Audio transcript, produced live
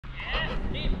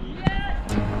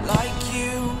like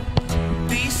you,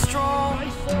 be strong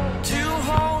to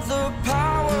hold the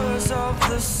powers of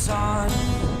the sun.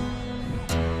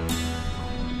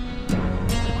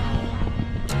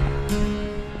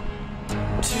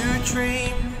 To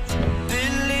dream,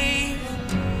 believe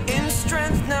in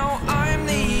strength. Now I'm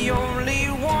the only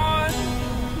one,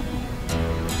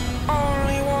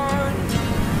 only one.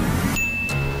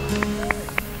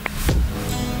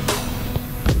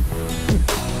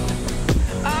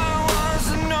 I was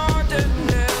an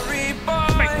ordinary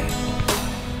boy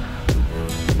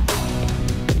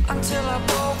until I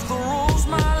broke the rules.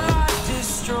 My life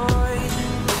destroyed.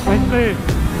 Finally,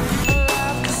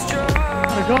 Life destroyed.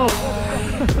 I go.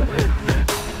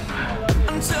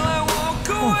 Until I walk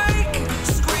awake,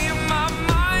 scream my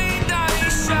mind, I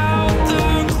shout, the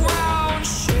ground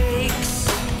shakes.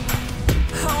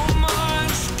 How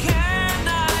much can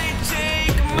I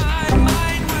take? My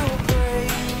mind will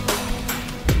break.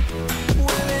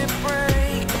 Will it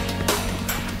break?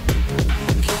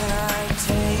 Can I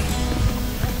take?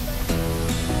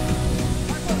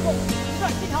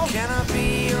 Can I be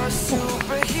your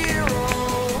superhero?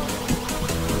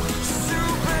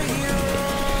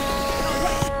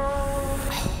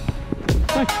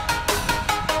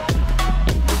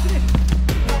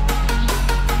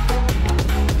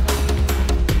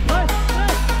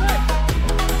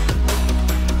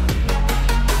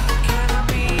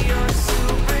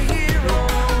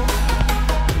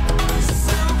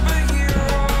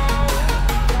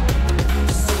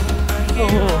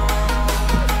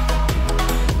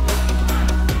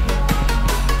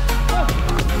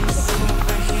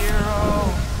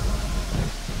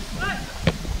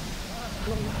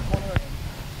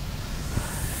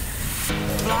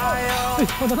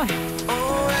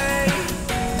 Away.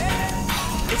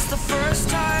 It's the first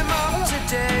time of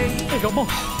today.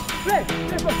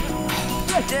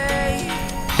 Today.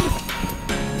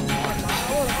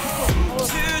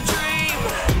 To dream,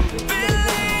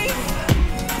 believe.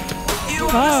 You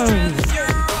are the strength,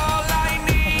 you're all I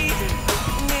need.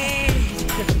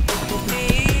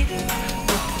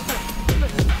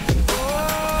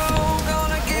 Oh,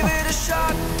 gonna give it a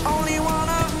shot. Only one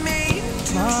of me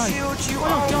to shield you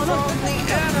all from the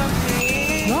enemy.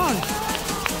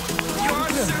 You're a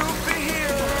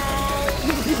superhero.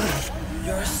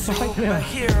 You're a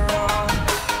superhero.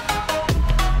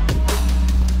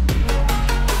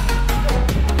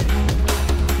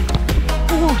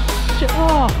 Oh shit!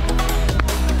 Oh.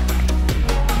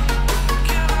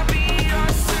 Can I be your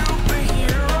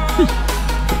superhero?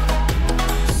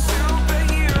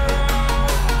 Superhero.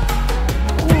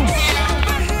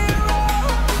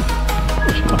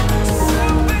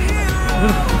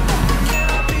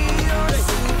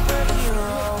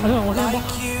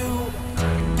 Like you,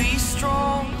 be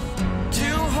strong to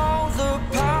hold the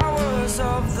powers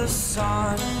of the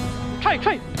sun.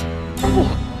 Try. Oh,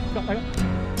 I got.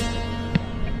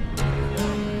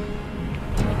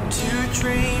 To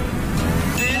dream,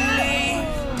 believe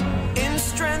in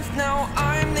strength. Now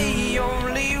I'm the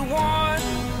only one,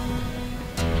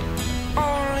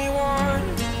 only one.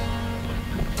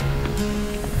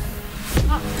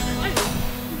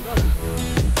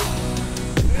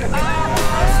 I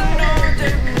was an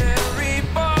ordinary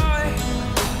boy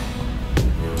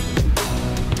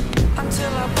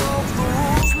until I broke the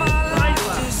rules. My life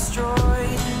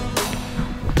destroyed.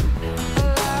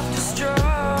 Life destroyed.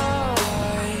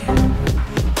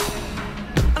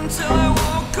 Until I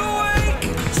walk awake,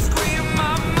 scream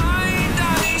my mind, I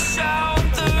shout,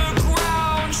 the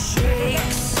ground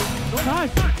shakes.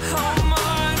 How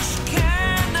much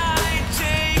can I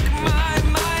take? My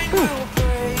mind will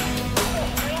break.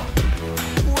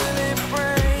 Will it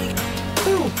break?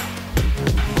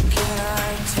 Can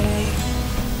I take?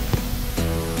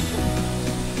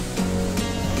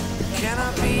 Can I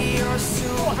be your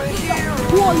superhero?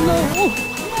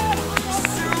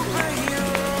 Superhero.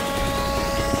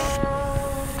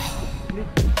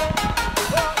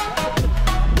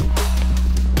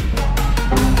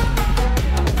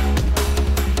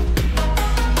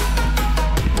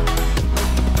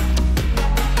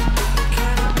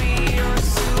 Can I be your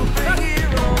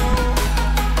superhero?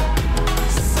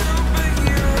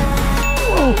 Superhero.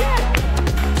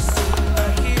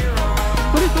 Superhero.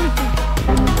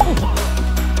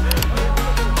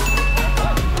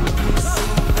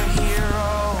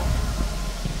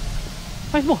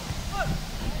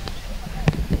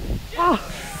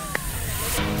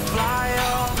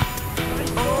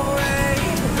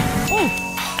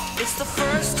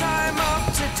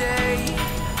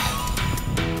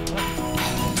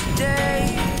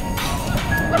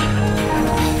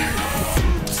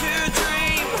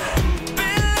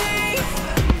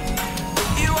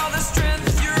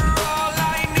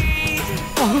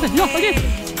 Ja, lagi!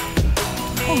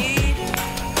 Oh.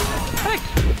 Hex!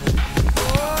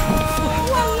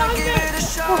 Wanna give it a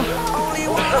shot, only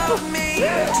one of me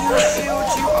to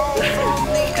shield you all from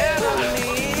the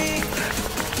enemy.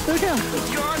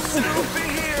 You're a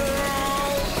superhero.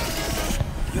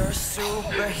 You're a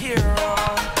superhero.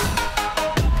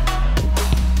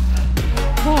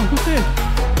 Wow, good save!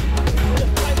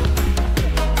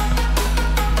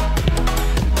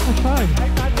 I tried.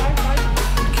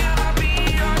 Can I be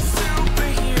your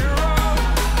superhero?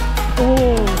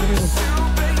 Oh, there we go.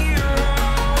 Superhero.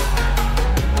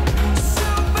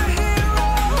 Superhero.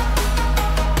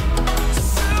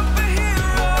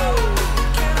 Superhero.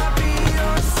 Can I be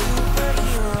your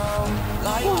superhero?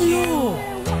 Like you.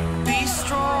 Be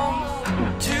strong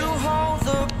to hold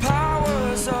the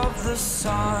powers of the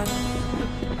sun.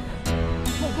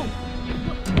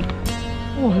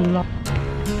 Oh, la.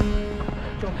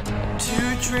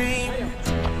 To dream,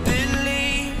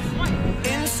 believe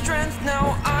in strength.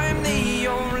 Now I'm the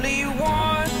only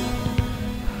one.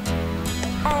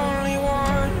 Only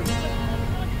one.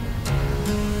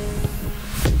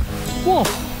 Whoa,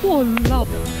 oh, la.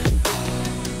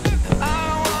 I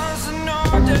was an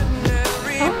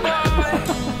ordinary boy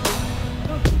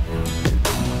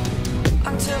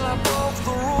until I broke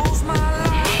the rules. My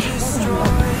life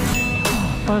destroyed.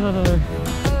 Finally.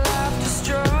 Life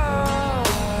destroyed.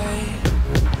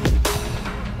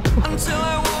 Until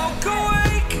I woke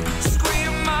awake,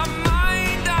 scream my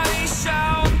mind, I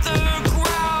shout, the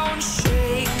ground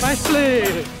shakes.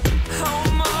 Nicely. How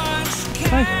much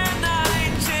can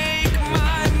I take?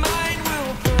 My mind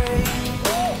will break.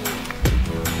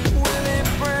 Will it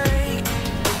break?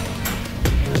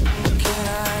 Can I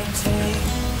take?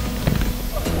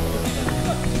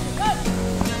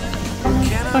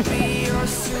 Can I be your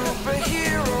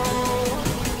superhero?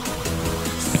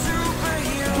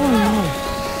 Superhero. Oh, no.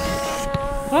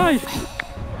 Nice.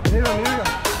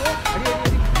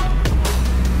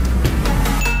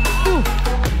 Ooh.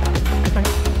 Okay.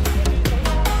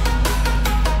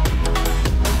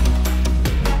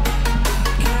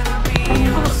 Can I be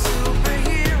your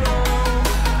superhero?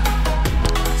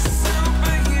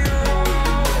 Superhero.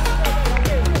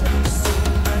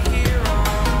 Superhero.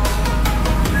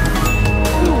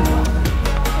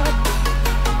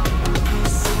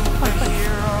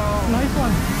 Superhero. Nice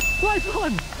one. Nice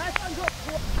one.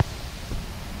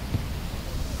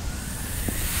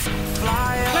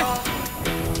 Fly up,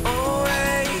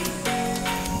 away.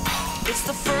 It's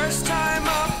the first time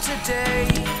of today.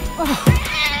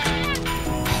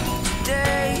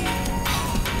 Today.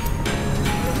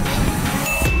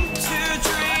 To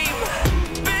dream,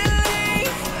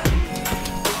 believe.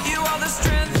 You are the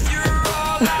strength, you're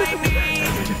all I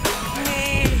need.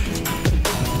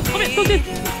 Come here, go get.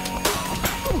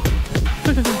 Oh,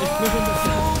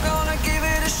 gonna give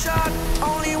it a shot.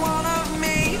 Only one of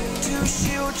me to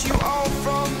shield you all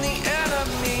from the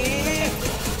enemy.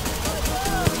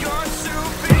 You're a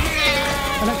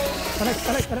superhero. Alex.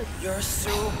 You're a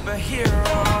superhero.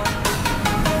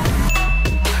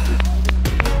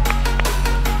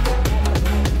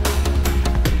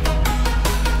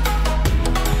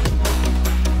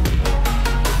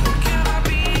 Can I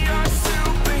be your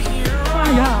superhero? Ah,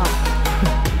 yeah.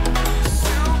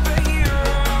 Superhero.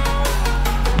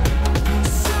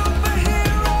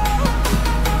 Superhero.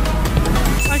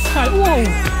 Nice try. Whoa.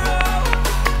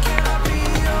 Can I be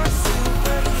your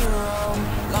superhero?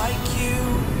 Like you.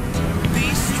 Be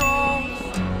strong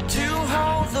to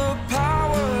hold the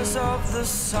powers of the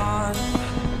sun.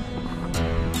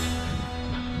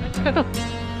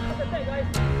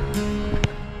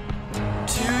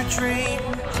 To dream,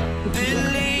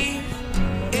 believe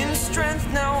in strength.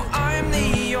 Now I'm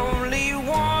the only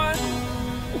one.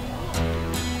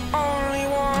 Only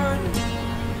one.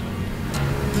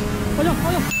 Ayo.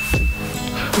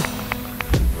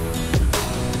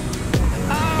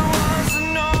 I was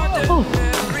an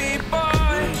ordinary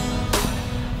boy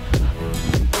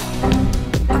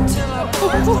until I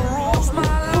broke the rules. My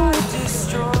life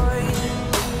destroyed.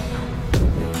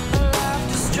 Life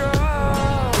destroyed.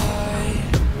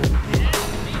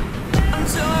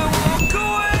 Until I woke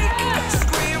awake,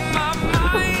 scream my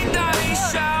mind, I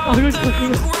shout, the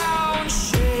ground